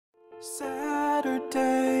Saturday,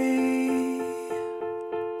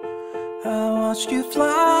 I watched you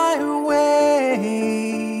fly away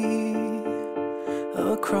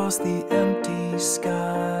across the empty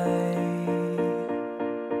sky.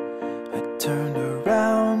 I turned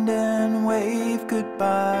around and waved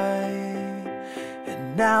goodbye,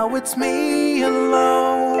 and now it's me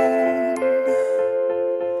alone.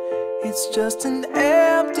 It's just an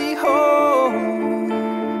empty home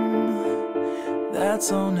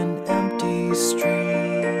that's on an empty street,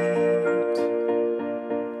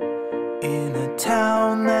 in a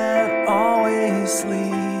town that always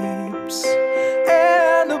sleeps,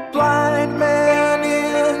 and a blind man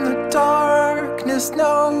in the darkness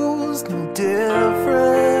knows no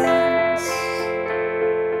difference.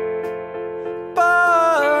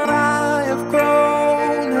 But I have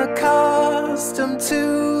grown accustomed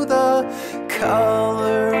to the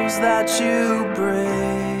colors that you bring.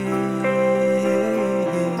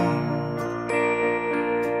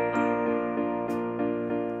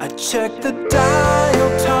 I check the dial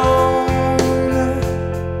tone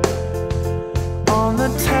on the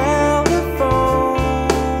telephone,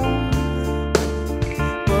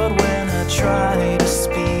 but when I try to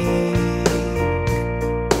speak,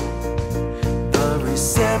 the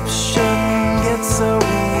reception gets so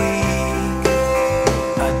weak.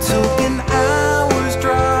 I took an hour's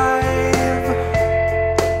drive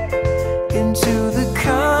into the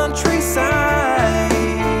countryside.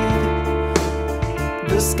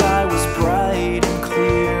 The sky was bright and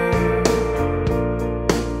clear,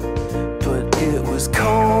 but it was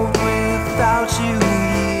cold without you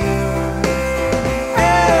here.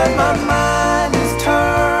 And my mind is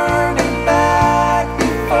turning back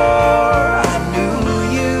before I knew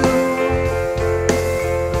you.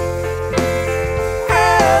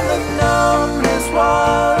 And the numbness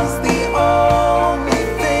was the only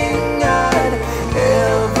thing I'd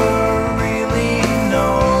ever really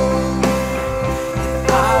known.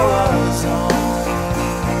 I was on.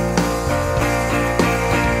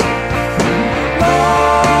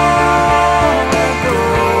 Long ago,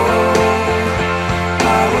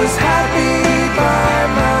 I was happy by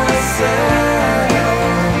myself.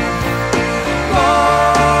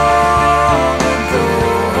 Long ago,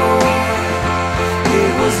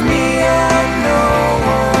 it was me and no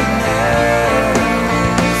one else.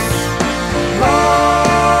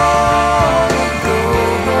 Long ago,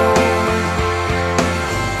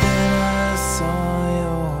 then I saw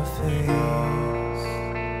your face.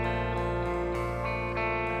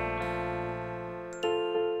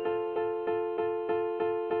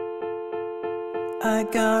 I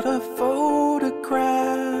got a photograph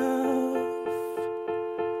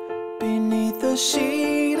beneath a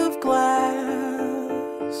sheet of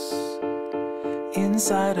glass,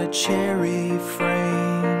 inside a cherry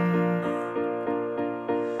frame,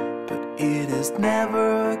 but it is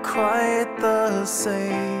never quite the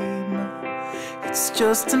same. It's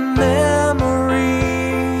just a memory,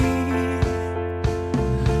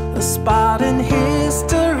 a spot in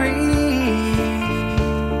history.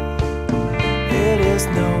 It is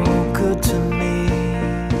no good to me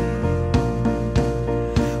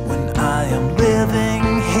when I am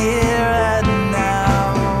living here and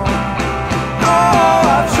now. Oh,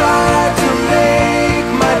 I've tried to make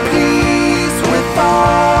my peace with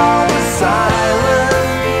all the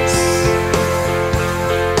silence.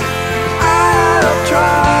 I've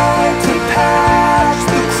tried to patch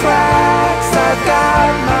the cracks. I've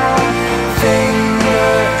got my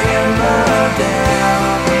finger in the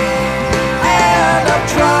dam, and I've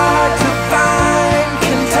tried to find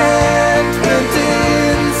contentment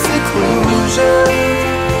in seclusion.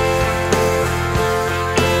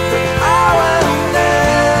 But I will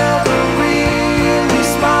never really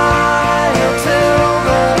smile till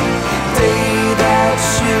the day that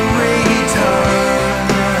you return,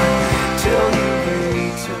 till you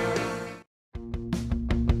return.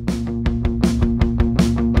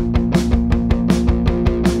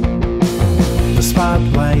 The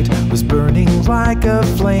spotlight was burning like a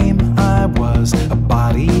flame. I was a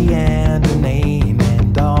body and a name,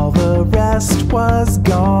 and all the rest was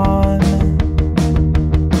gone.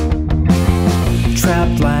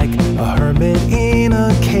 Trapped like a hermit in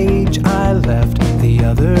a cage, I left the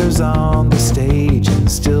others on the stage, and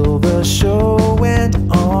still the show went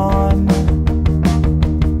on.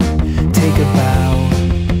 Take a bow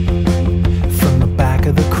from the back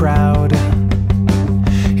of the crowd.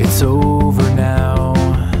 It's over now.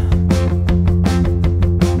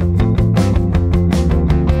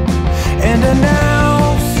 And I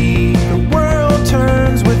now see the world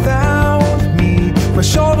turns without me. My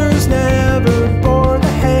shoulders never bore the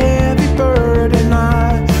heavy burden.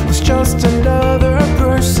 I was just another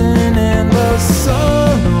person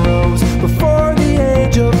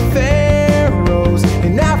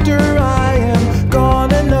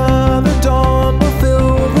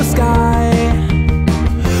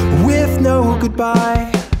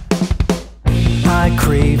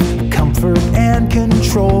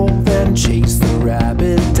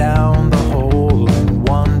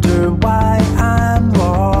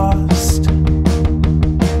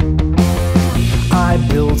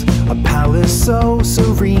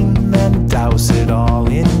scream and douse it all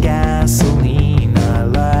in gasoline. I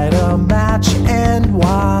light a match and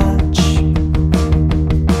watch,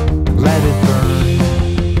 let it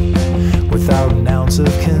burn without an ounce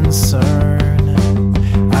of concern.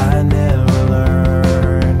 I never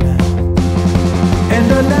learn,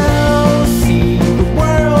 and I now see the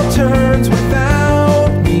world turns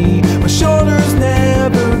without me. My shoulders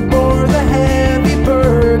never bore the heavy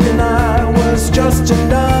burden. I was just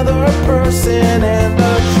another person, and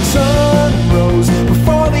the sun rose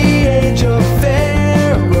before the age of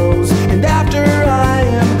pharaohs. And after I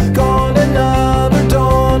am gone, another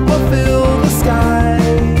dawn will fill the sky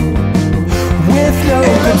with no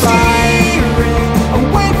goodbye.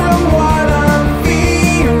 Away from what I'm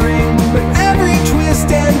fearing, but every twist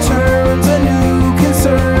and turn's a new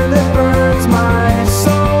concern that burns my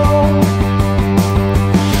soul.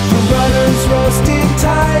 The rudder's rusted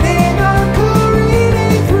tight and I'm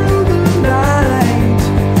careening through the night.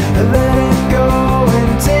 Let it go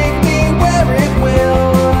and take me where it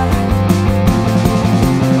will.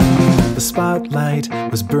 The spotlight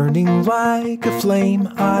was burning like a flame.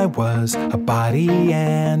 I was a body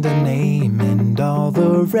and a name, and all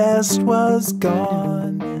the rest was gone.